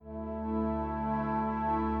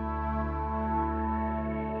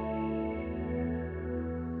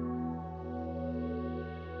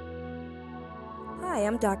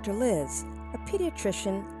am Dr. Liz, a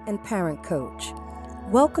pediatrician and parent coach.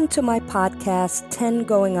 Welcome to my podcast, 10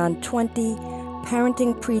 Going on 20,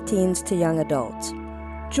 Parenting Preteens to Young Adults.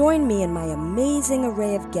 Join me and my amazing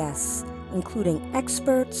array of guests, including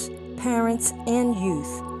experts, parents, and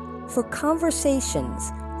youth, for conversations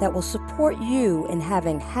that will support you in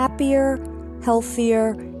having happier, healthier,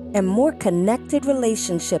 and more connected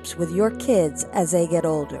relationships with your kids as they get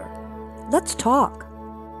older. Let's talk.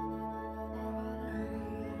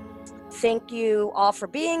 Thank you all for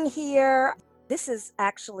being here. This is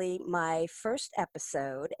actually my first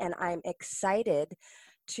episode, and I'm excited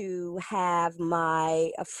to have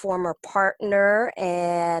my former partner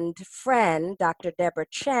and friend, Dr. Deborah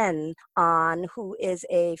Chen, on, who is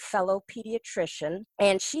a fellow pediatrician,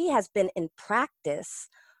 and she has been in practice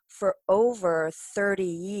for over 30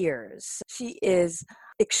 years. She is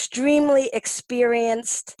extremely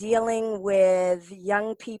experienced dealing with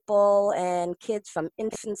young people and kids from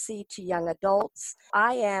infancy to young adults.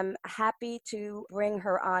 I am happy to bring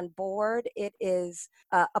her on board. It is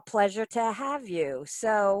a pleasure to have you.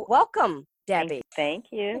 So welcome, Debbie. Thank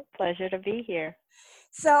you. Pleasure to be here.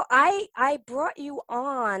 So I brought you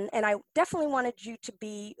on, and I definitely wanted you to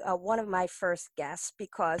be one of my first guests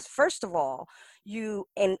because, first of all, you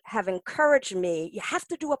have encouraged me. You have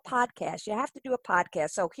to do a podcast. You have to do a podcast.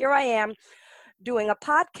 So here I am doing a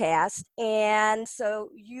podcast, and so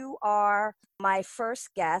you are my first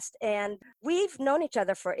guest, and we've known each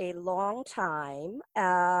other for a long time.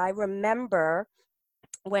 I remember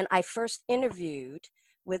when I first interviewed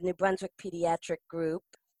with New Brunswick Pediatric Group.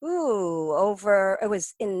 It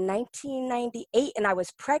was in 1998, and I was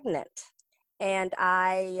pregnant. And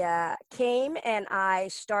I came and I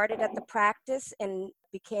started at the practice and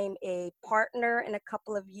became a partner in a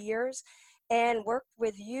couple of years and worked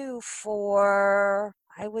with you for,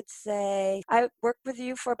 I worked with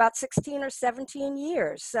you for about 16 or 17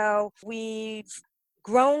 years. So we've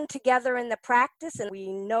grown together in the practice, and we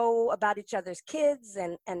know about each other's kids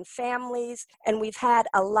and families. And we've had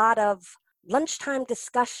a lot of lunchtime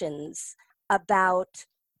discussions about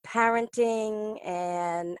parenting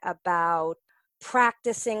and about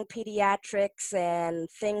practicing pediatrics and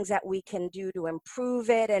things that we can do to improve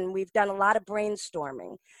it. And we've done a lot of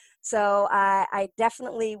brainstorming. So I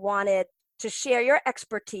definitely wanted to share your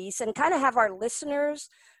expertise and kind of have our listeners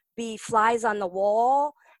be flies on the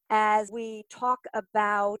wall as we talk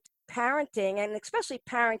about parenting, and especially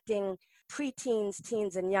parenting preteens,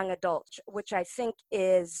 teens, and young adults, which I think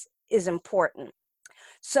is important.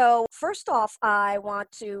 So first off, I want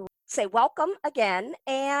to say welcome again,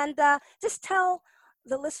 and just tell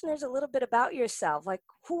the listeners a little bit about yourself. Like,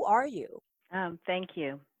 who are you? Thank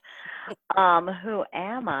you. Who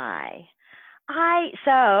am I?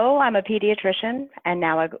 I'm a pediatrician and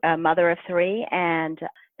now a mother of 3 and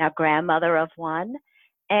now grandmother of 1.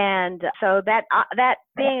 And so that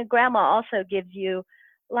being a grandma also gives you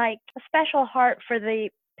like a special heart for the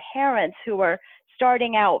parents who are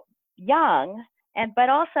starting out young. But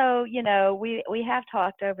also, we have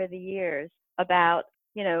talked over the years about,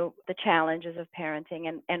 the challenges of parenting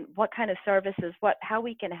and what kind of services, how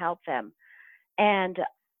we can help them. And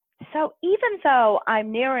so even though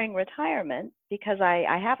I'm nearing retirement because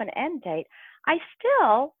I have an end date, I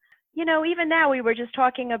still, even now we were just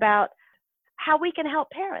talking about how we can help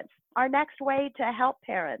parents, our next way to help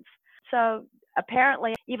parents. So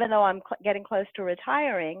apparently, even though I'm getting close to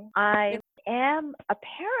retiring, I am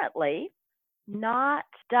apparently not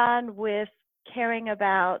done with caring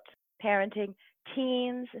about parenting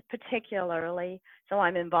teens particularly. So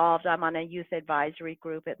I'm involved. I'm on a youth advisory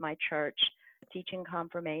group at my church teaching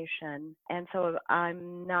confirmation. And so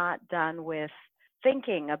I'm not done with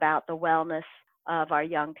thinking about the wellness of our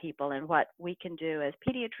young people and what we can do as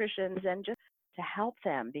pediatricians and just to help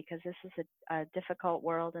them, because this is a difficult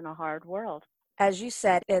world and a hard world. As you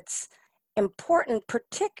said, it's important,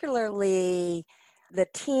 particularly the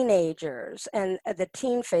teenagers and the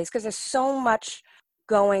teen phase, because there's so much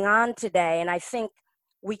going on today. And I think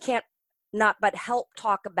we can't not but help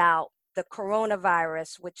talk about the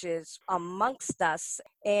coronavirus, which is amongst us.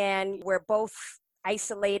 And we're both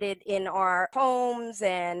isolated in our homes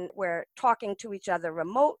and we're talking to each other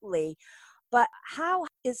remotely. But how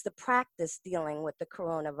is the practice dealing with the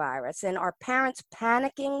coronavirus? And are parents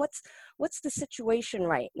panicking? What's the situation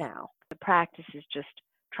right now? The practice is just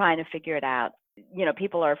trying to figure it out.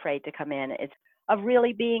 People are afraid to come in. It's of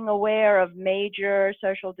really being aware of major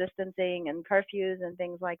social distancing and curfews and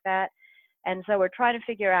things like that. And so we're trying to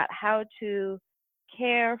figure out how to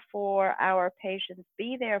care for our patients,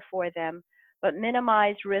 be there for them, but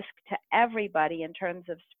minimize risk to everybody in terms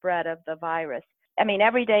of spread of the virus. I mean,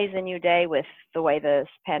 every day is a new day with the way this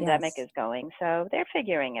pandemic Yes. is going. So they're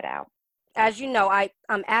figuring it out. As you know,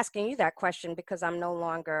 I'm asking you that question because I'm no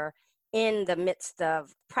longer in the midst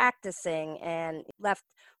of practicing and left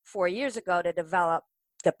 4 years ago to develop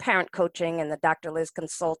the parent coaching and the Dr. Liz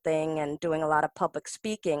consulting and doing a lot of public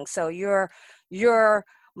speaking. So you're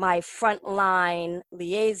my frontline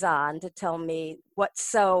liaison to tell me what's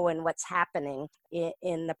so and what's happening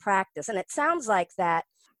in the practice. And it sounds like that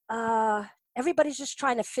uh, everybody's just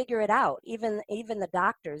trying to figure it out, even the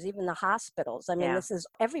doctors, even the hospitals. I mean, Yeah. this is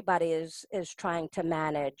everybody is trying to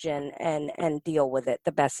manage and deal with it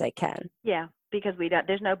the best they can. Yeah, because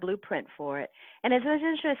there's no blueprint for it. And it was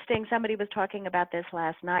interesting, somebody was talking about this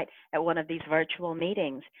last night at one of these virtual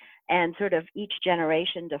meetings, and sort of each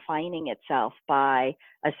generation defining itself by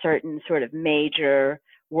a certain sort of major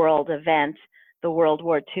world event, the World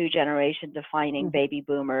War II generation defining Mhm. baby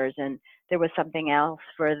boomers, and there was something else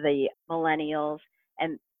for the millennials.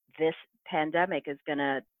 And this pandemic is going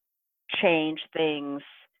to change things,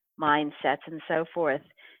 mindsets, and so forth,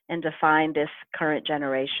 and define this current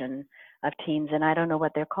generation of teens. And I don't know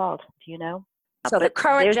what they're called. Do you know? So the But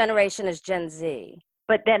current there's, generation is Gen Z.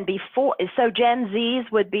 but then before, so Gen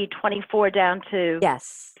Zs would be 24 down to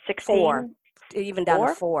Yes, 4, 16, even down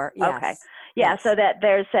to 4? 4. Okay. Yes, Yeah, so yes. that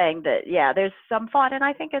they're saying that, yeah, there's some thought, and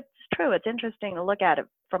I think it's true. It's interesting to look at it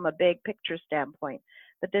from a big picture standpoint,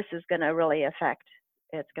 but this is going to really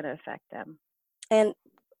it's going to affect them. And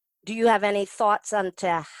do you have any thoughts on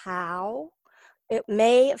to how it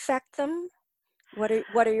may affect them? What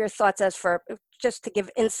are your thoughts as for just to give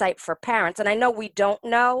insight for parents? And I know we don't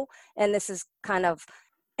know, and this is kind of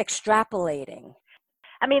extrapolating.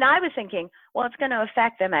 I mean, I was thinking, well, it's going to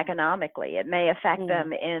affect them economically. It may affect Mm,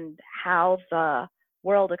 them in how the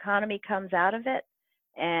world economy comes out of it,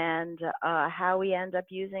 and how we end up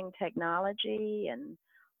using technology and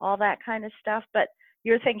all that kind of stuff. But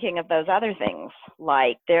you're thinking of those other things,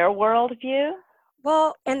 like their worldview?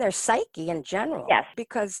 well, and their psyche in general, Yes.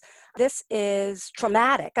 because this is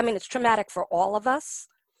traumatic. I mean, it's traumatic for all of us,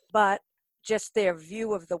 but just their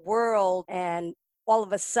view of the world, and all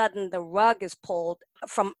of a sudden the rug is pulled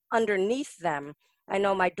from underneath them. I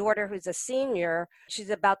know my daughter, who's a senior,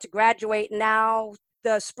 she's about to graduate now.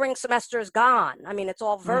 The spring semester is gone. I mean, it's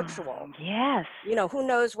all virtual. Yes. You know, who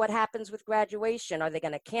knows what happens with graduation? Are they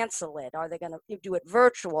going to cancel it? Are they going to do it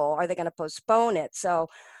virtual? Are they going to postpone it? So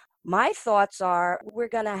my thoughts are we're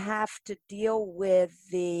going to have to deal with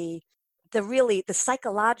the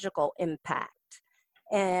psychological impact.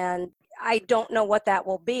 And I don't know what that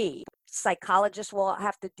will be. Psychologists will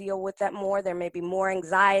have to deal with that more. There may be more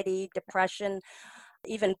anxiety, depression,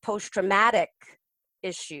 even post-traumatic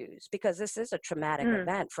issues, because this is a traumatic Mm.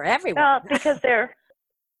 event for everyone. Well, because they're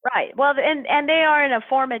right. Well, and they are in a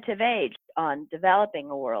formative age on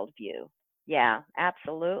developing a worldview. Yeah,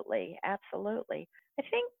 absolutely, absolutely. I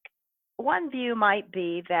think one view might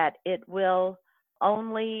be that it will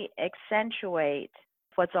only accentuate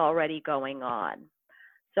what's already going on.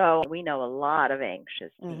 So we know a lot of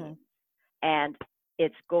anxious Hmm. teens, and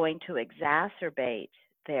it's going to exacerbate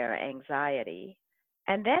their anxiety.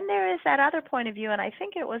 And then there is that other point of view, and I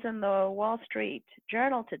think it was in the Wall Street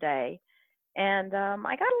Journal today, and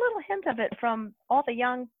I got a little hint of it from all the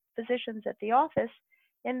young physicians at the office,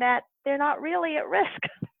 in that they're not really at risk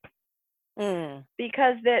Mm.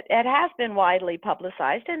 because it has been widely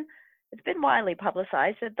publicized, and it's been widely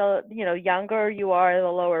publicized that the younger you are, the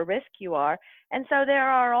lower risk you are. And so there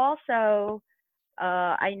are also,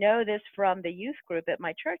 I know this from the youth group at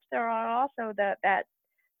my church, there are also that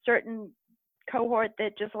certain cohort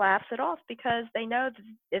that just laughs it off because they know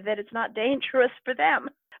that it's not dangerous for them.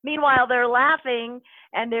 Meanwhile, they're laughing,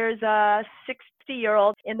 and there's a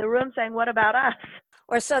 60-year-old in the room saying, "What about us?"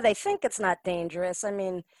 Or so they think it's not dangerous. I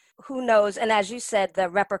mean, who knows? And as you said, the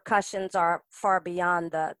repercussions are far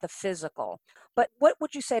beyond the physical. But what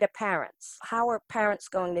would you say to parents? How are parents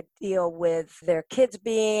going to deal with their kids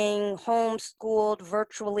being homeschooled,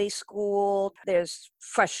 virtually schooled? There's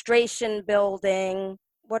frustration building.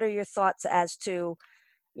 What are your thoughts as to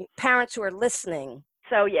parents who are listening?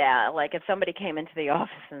 So yeah, like if somebody came into the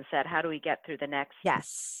office and said, "How do we get through the next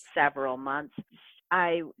Yes. several months?"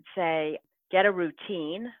 I would say get a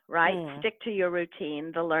routine, right? Mm, Stick to your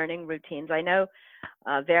routine, the learning routines. I know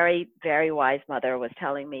a very, very wise mother was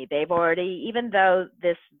telling me they've already, even though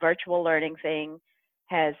this virtual learning thing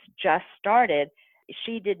has just started,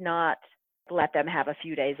 she did not let them have a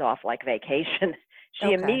few days off like vacation. She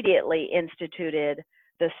okay. immediately instituted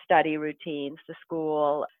the study routines, the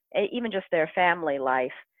school, even just their family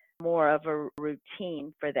life, more of a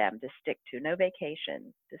routine for them to stick to. No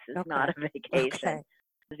vacation. This is not Okay. a vacation. Okay.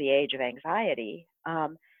 The age of anxiety.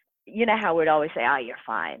 you know how we'd always say, "Oh, you're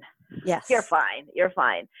fine. You're Yes. fine. You're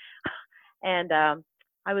fine." And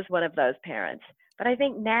I was one of those parents. But I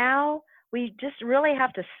think now we just really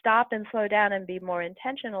have to stop and slow down and be more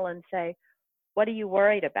intentional and say, what are you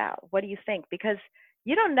worried about? What do you think? Because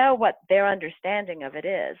you don't know what their understanding of it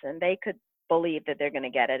is. And they could believe that they're going to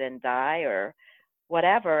get it and die or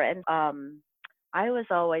whatever. And I was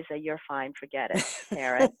always a you're fine, forget it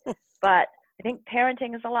parent. But I think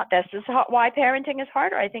parenting is a lot. That's just why parenting is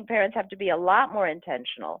harder. I think parents have to be a lot more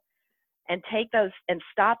intentional and take those and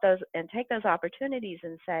stop those and take those opportunities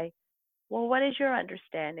and say, well, what is your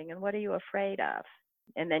understanding and what are you afraid of?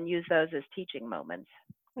 And then use those as teaching moments.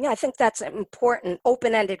 Yeah, I think that's important,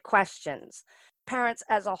 open-ended questions. Parents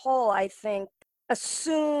as a whole, I think,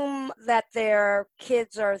 assume that their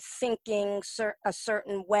kids are thinking a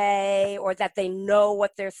certain way or that they know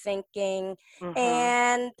what they're thinking.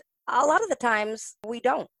 And a lot of the times we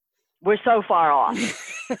don't. We're so far off.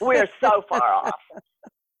 We're so far off.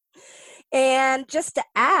 And just to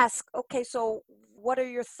ask, okay, so what are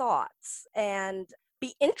your thoughts? And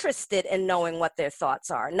be interested in knowing what their thoughts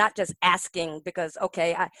are, not just asking because,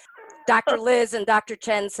 okay, Dr. Liz and Dr.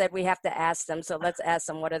 Chen said we have to ask them, so let's ask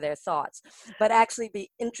them what are their thoughts. But actually be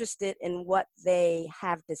interested in what they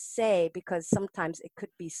have to say, because sometimes it could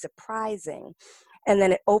be surprising. And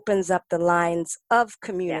then it opens up the lines of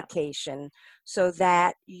communication so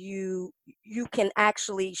that you can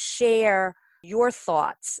actually share your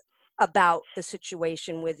thoughts about the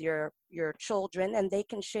situation with your children, and they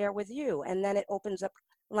can share with you. And then it opens up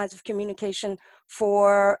lines of communication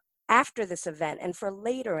for after this event and for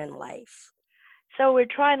later in life. So we're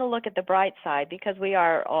trying to look at the bright side because we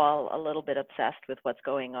are all a little bit obsessed with what's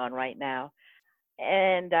going on right now.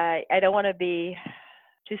 And I don't want to be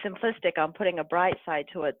too simplistic on putting a bright side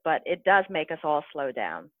to it, but it does make us all slow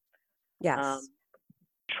down. Yes.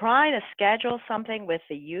 Trying to schedule something with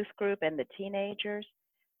the youth group and the teenagers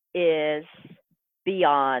is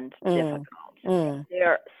beyond difficult.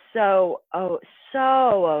 They're so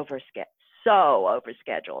overscheduled.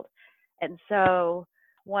 And so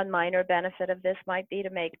one minor benefit of this might be to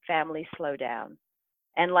make families slow down.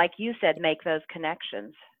 And like you said, make those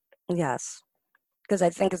connections. Yes, because I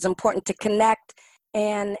think it's important to connect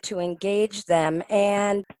and to engage them.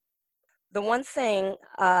 And the one thing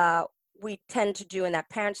we tend to do and that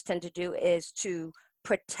parents tend to do is to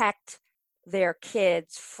protect their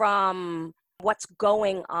kids from what's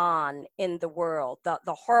going on in the world, the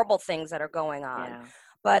horrible things that are going on. Yeah.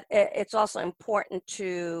 But it's also important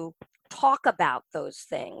to talk about those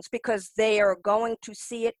things because they are going to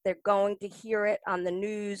see it, they're going to hear it on the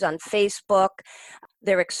news, on Facebook,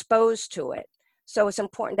 they're exposed to it. So it's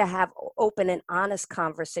important to have open and honest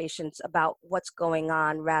conversations about what's going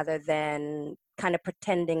on rather than kind of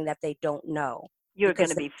pretending that they don't know. You're going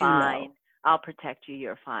to be fine. I'll protect you.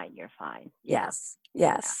 You're fine. You're fine. Yes.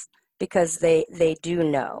 Because they do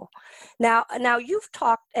know. Now you've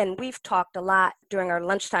talked and we've talked a lot during our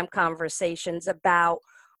lunchtime conversations about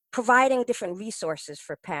providing different resources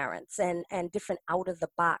for parents and different out of the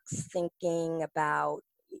box thinking about,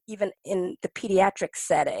 even in the pediatric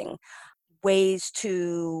setting, ways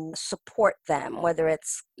to support them, whether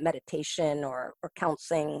it's meditation or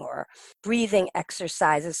counseling or breathing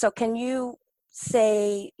exercises. So can you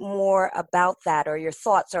say more about that or your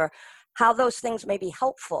thoughts or how those things may be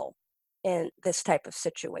helpful in this type of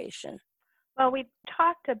situation? Well, we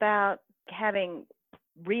talked about having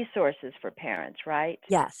resources for parents, right?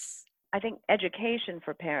 Yes. I think education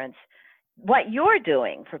for parents, what you're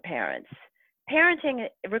doing for parents. Parenting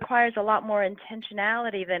requires a lot more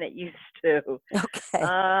intentionality than it used to.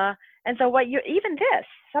 Okay. And so even this,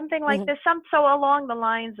 something like this, so along the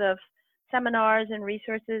lines of seminars and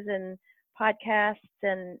resources and podcasts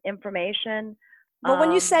and information. Well,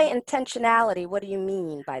 when you say intentionality, what do you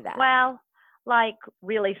mean by that? Well, like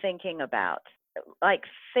really thinking about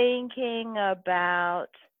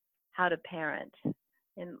how to parent.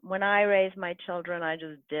 And when I raised my children, I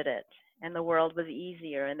just did it. And the world was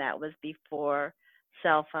easier, and that was before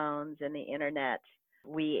cell phones and the internet.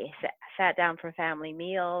 We sat down for family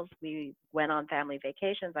meals. We went on family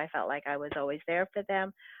vacations. I felt like I was always there for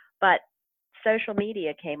them. But social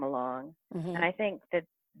media came along, and I think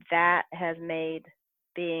that has made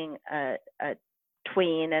being a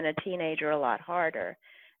tween and a teenager a lot harder.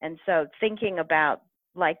 And so thinking about,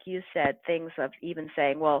 like you said, things of even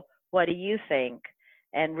saying, well, what do you think?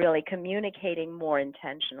 And really communicating more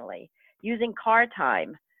intentionally. Using car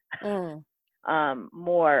time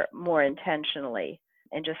more intentionally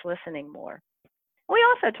and just listening more. We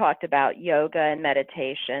also talked about yoga and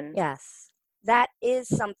meditation. Yes, that is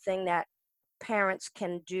something that parents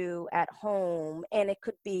can do at home, and it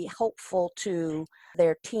could be helpful to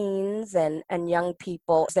their teens and young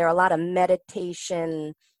people. There are a lot of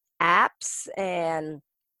meditation apps and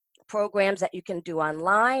programs that you can do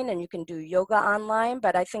online, and you can do yoga online,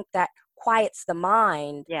 but I think that quiets the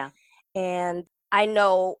mind. Yeah. And I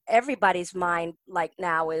know everybody's mind like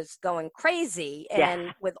now is going crazy, Yes.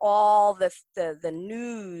 and with all the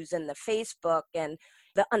news and the Facebook and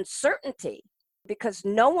the uncertainty, because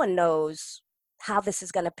no one knows how this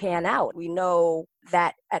is going to pan out. We know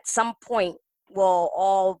that at some point we'll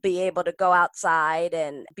all be able to go outside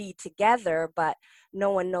and be together, but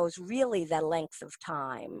no one knows really the length of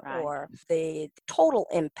time Right. or the total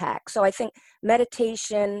impact. So I think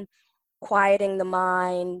meditation, quieting the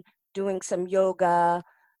mind, doing some yoga,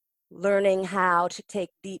 learning how to take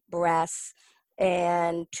deep breaths,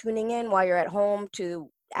 and tuning in while you're at home to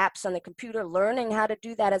apps on the computer, learning how to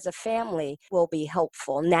do that as a family will be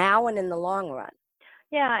helpful now and in the long run.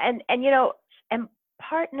 Yeah, and and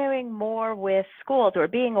partnering more with schools or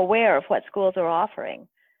being aware of what schools are offering,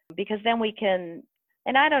 because then we can.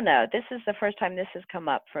 And I don't know, this is the first time this has come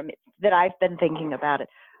up for me that I've been thinking about it.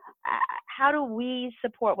 How do we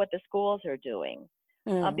support what the schools are doing?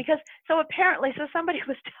 Because apparently, somebody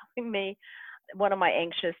was telling me, one of my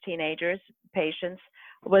anxious teenagers, patients,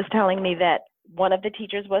 was telling me that one of the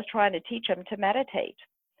teachers was trying to teach him to meditate.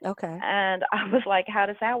 Okay. And I was like, how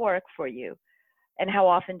does that work for you? And how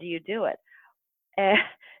often do you do it? And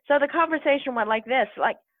so the conversation went like this,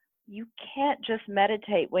 like, you can't just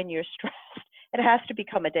meditate when you're stressed. It has to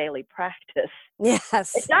become a daily practice.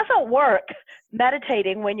 Yes. It doesn't work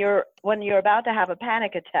meditating when you're about to have a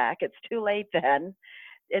panic attack. It's too late then.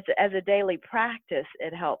 It's as a daily practice,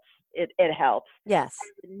 it helps. It helps. Yes.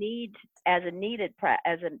 As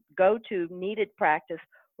a go-to needed practice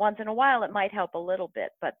once in a while, it might help a little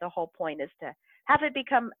bit, but the whole point is to have it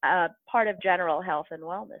become a part of general health and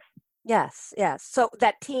wellness. Yes, yes. So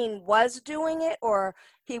that teen was doing it, or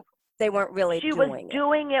they weren't really doing it? She was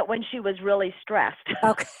doing it when she was really stressed.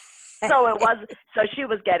 Okay. So she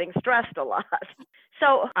was getting stressed a lot.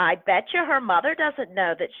 So I bet you her mother doesn't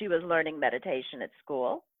know that she was learning meditation at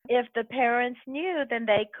school. If the parents knew, then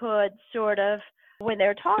they could sort of, when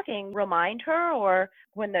they're talking, remind her, or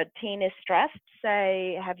when the teen is stressed,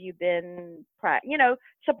 say, have you been,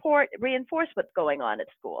 reinforce what's going on at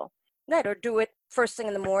school. Right, or do it first thing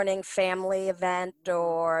in the morning, family event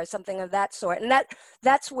or something of that sort. And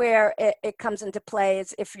that's where it comes into play,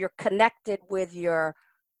 is if you're connected with your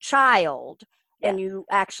child, and you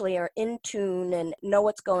actually are in tune and know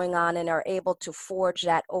what's going on and are able to forge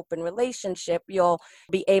that open relationship, you'll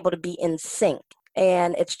be able to be in sync.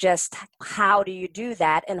 And it's just, how do you do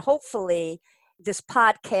that? And hopefully this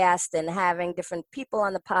podcast and having different people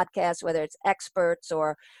on the podcast, whether it's experts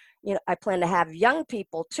or, I plan to have young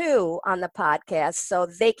people too on the podcast so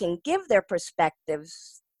they can give their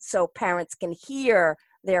perspectives so parents can hear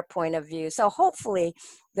their point of view. So hopefully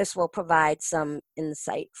this will provide some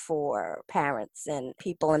insight for parents and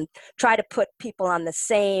people, and try to put people on the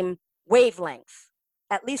same wavelength,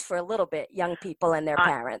 at least for a little bit, young people and their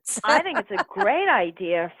parents. I think it's a great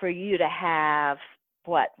idea for you to have,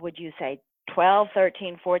 what would you say, 12,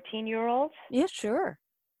 13, 14-year-olds? Yeah, sure.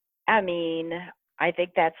 I mean, I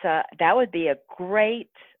think that would be a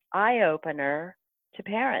great eye-opener to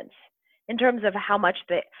parents in terms of how much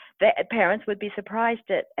the parents would be surprised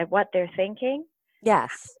at what they're thinking.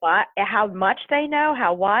 Yes. How much they know,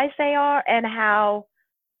 how wise they are, and how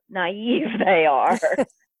naive they are.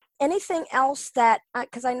 Anything else that,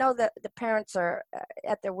 because I know that the parents are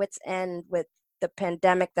at their wits' end with the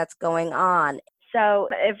pandemic that's going on. So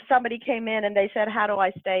if somebody came in and they said, how do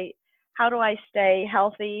I stay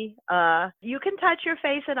healthy? You can touch your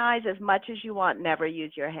face and eyes as much as you want. Never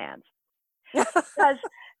use your hands. Because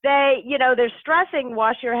they're stressing,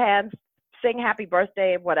 wash your hands, sing happy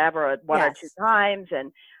birthday, whatever, one or two times.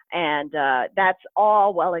 And that's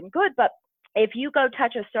all well and good. But if you go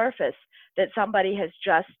touch a surface that somebody has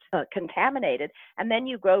just contaminated, and then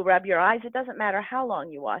you go rub your eyes, it doesn't matter how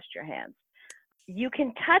long you washed your hands. You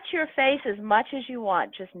can touch your face as much as you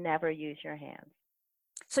want, just never use your hands.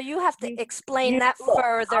 So you have to explain that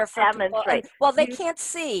further for people. Well, they can't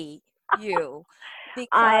see you.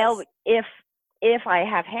 Because if I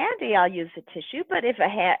have handy, I'll use a tissue. But if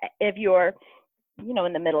you're,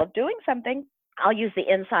 in the middle of doing something, I'll use the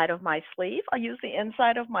inside of my sleeve. I'll use the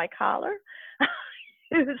inside of my collar.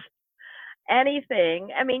 Use anything.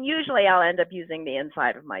 I mean, usually I'll end up using the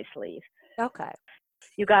inside of my sleeve. Okay.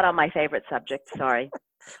 You got on my favorite subject. Sorry.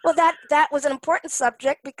 Well, that was an important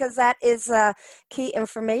subject, because that is key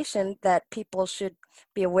information that people should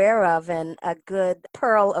be aware of, and a good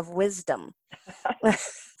pearl of wisdom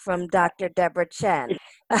from Dr. Deborah Chen.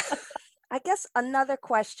 I guess another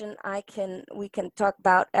question we can talk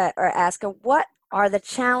about or ask her, what are the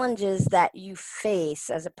challenges that you face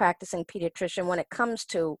as a practicing pediatrician when it comes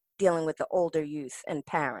to dealing with the older youth and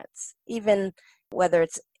parents, even whether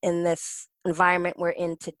it's in this environment we're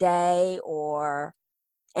in today or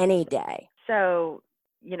any day? So,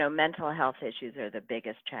 mental health issues are the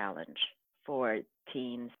biggest challenge for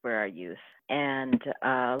teens, for our youth, and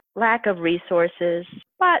lack of resources.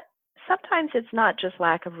 But sometimes it's not just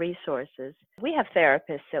lack of resources. We have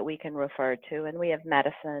therapists that we can refer to, and we have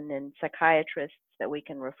medicine and psychiatrists that we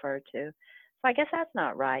can refer to. So I guess that's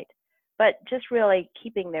not right. But just really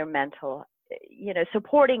keeping their mental,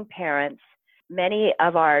 supporting parents. Many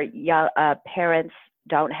of our young, parents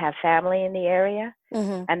don't have family in the area,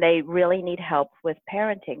 and they really need help with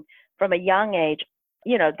parenting from a young age.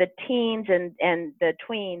 The teens and the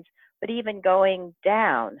tweens, but even going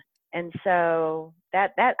down. And so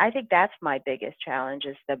that I think that's my biggest challenge,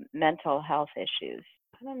 is the mental health issues.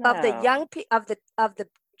 I don't know. Of the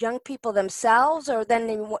young people themselves, or then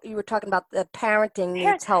you were talking about the parenting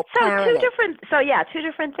needs help parenting. Two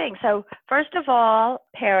different things. So first of all,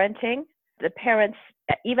 parenting. The parents,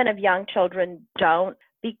 even of young children, don't,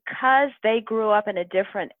 because they grew up in a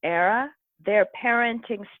different era, their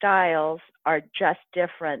parenting styles are just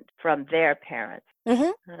different from their parents. I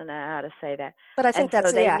don't know how to say that. But I think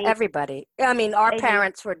that's, everybody. I mean, our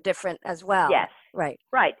parents were different as well. Yes. Right.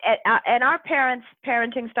 Right. And our parents'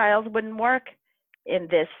 parenting styles wouldn't work in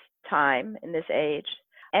this time, in this age.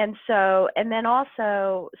 And so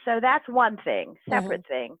that's one thing, separate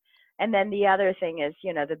thing. And then the other thing is,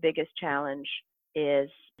 the biggest challenge is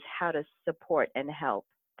how to support and help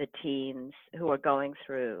the teens who are going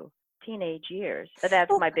through teenage years. But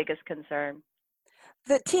that's my biggest concern.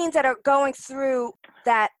 The teens that are going through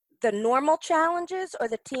that, the normal challenges, or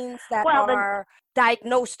the teens that are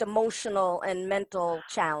diagnosed emotional and mental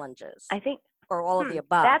challenges? I think, or all of the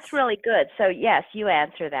above. That's really good. So yes, you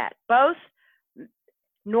answer that. Both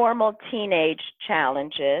normal teenage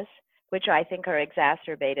challenges, which I think are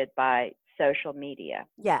exacerbated by social media.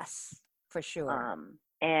 Yes, for sure.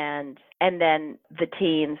 And then the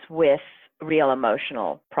teens with real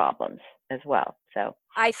emotional problems as well. So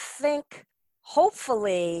I think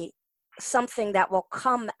hopefully something that will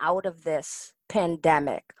come out of this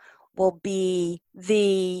pandemic will be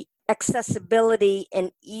the accessibility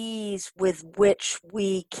and ease with which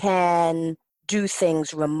we can do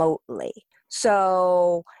things remotely.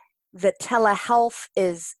 So the telehealth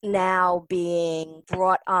is now being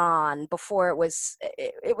brought on. Before it was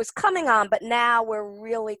coming on, but now we're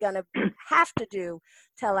really going to have to do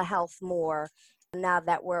telehealth more now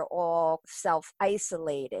that we're all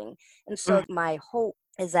self-isolating. And so my hope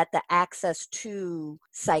is that the access to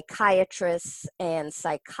psychiatrists and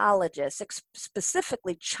psychologists,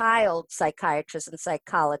 specifically child psychiatrists and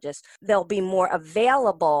psychologists, they'll be more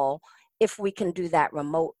available if we can do that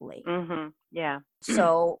remotely. Yeah.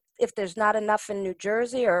 So if there's not enough in New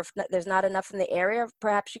Jersey, or if there's not enough in the area,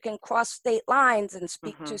 perhaps you can cross state lines and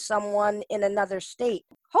speak to someone in another state.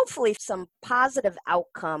 Hopefully some positive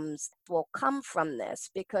outcomes will come from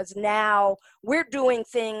this, because now we're doing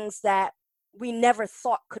things that we never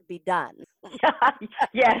thought could be done.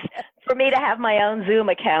 Yes, for me to have my own Zoom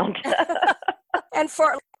account. And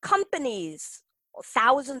for companies,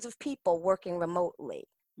 thousands of people working remotely.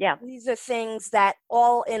 Yeah. These are things that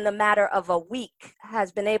all in a matter of a week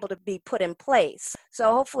has been able to be put in place.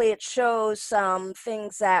 So hopefully it shows some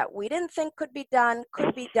things that we didn't think could be done,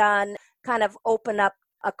 kind of open up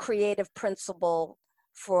a creative principle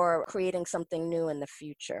for creating something new in the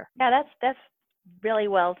future. Yeah, that's really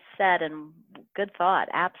well said and good thought.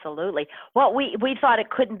 Absolutely. Well, we thought it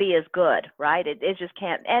couldn't be as good, right? It just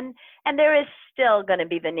can't. And there is still going to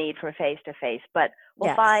be the need for face-to-face, but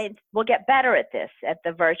we'll get better at this, at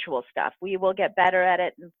the virtual stuff. We will get better at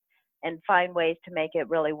it and find ways to make it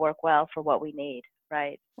really work well for what we need,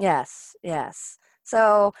 right? Yes.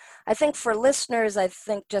 So I think for listeners,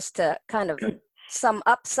 just to kind of sum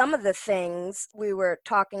up some of the things we were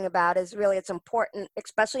talking about, is really it's important,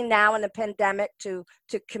 especially now in the pandemic, to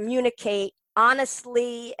communicate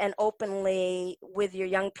honestly and openly with your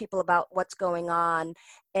young people about what's going on,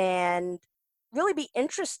 and really be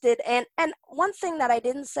interested. And one thing that I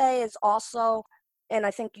didn't say is also, and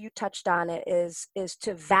I think you touched on it, is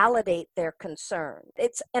to validate their concern.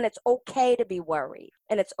 It's okay to be worried,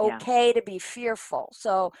 and it's okay to be fearful.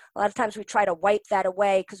 So a lot of times we try to wipe that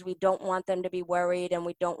away because we don't want them to be worried and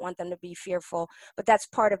we don't want them to be fearful, but that's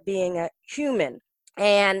part of being a human.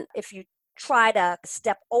 And if you try to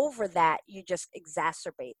step over that, you just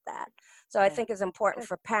exacerbate that. So I Yeah. think it's important Good.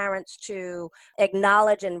 for parents to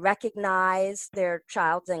acknowledge and recognize their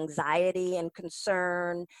child's anxiety and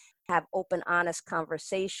concern, have open, honest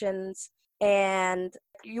conversations. And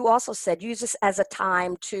you also said use this as a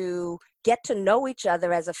time to get to know each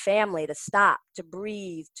other as a family, to stop, to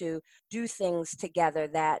breathe, to do things together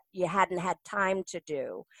that you hadn't had time to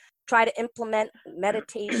do. Try to implement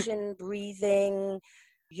meditation, breathing,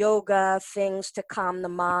 yoga, things to calm the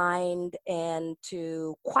mind and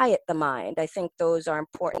to quiet the mind. I think those are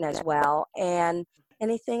important as well. And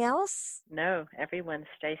anything else? No, everyone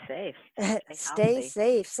stay safe. Stay Stay healthy.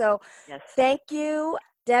 safe. So Yes. thank you,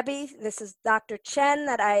 Debbie. This is Dr. Chen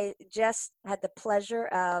that I just had the pleasure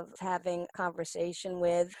of having a conversation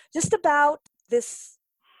with just about this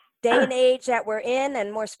day and age that we're in,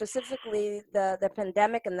 and more specifically the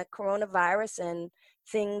pandemic and the coronavirus, and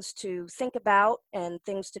things to think about and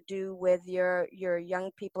things to do with your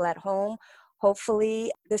young people at home.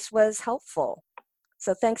 Hopefully this was helpful.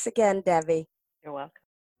 So thanks again, Debbie. You're welcome.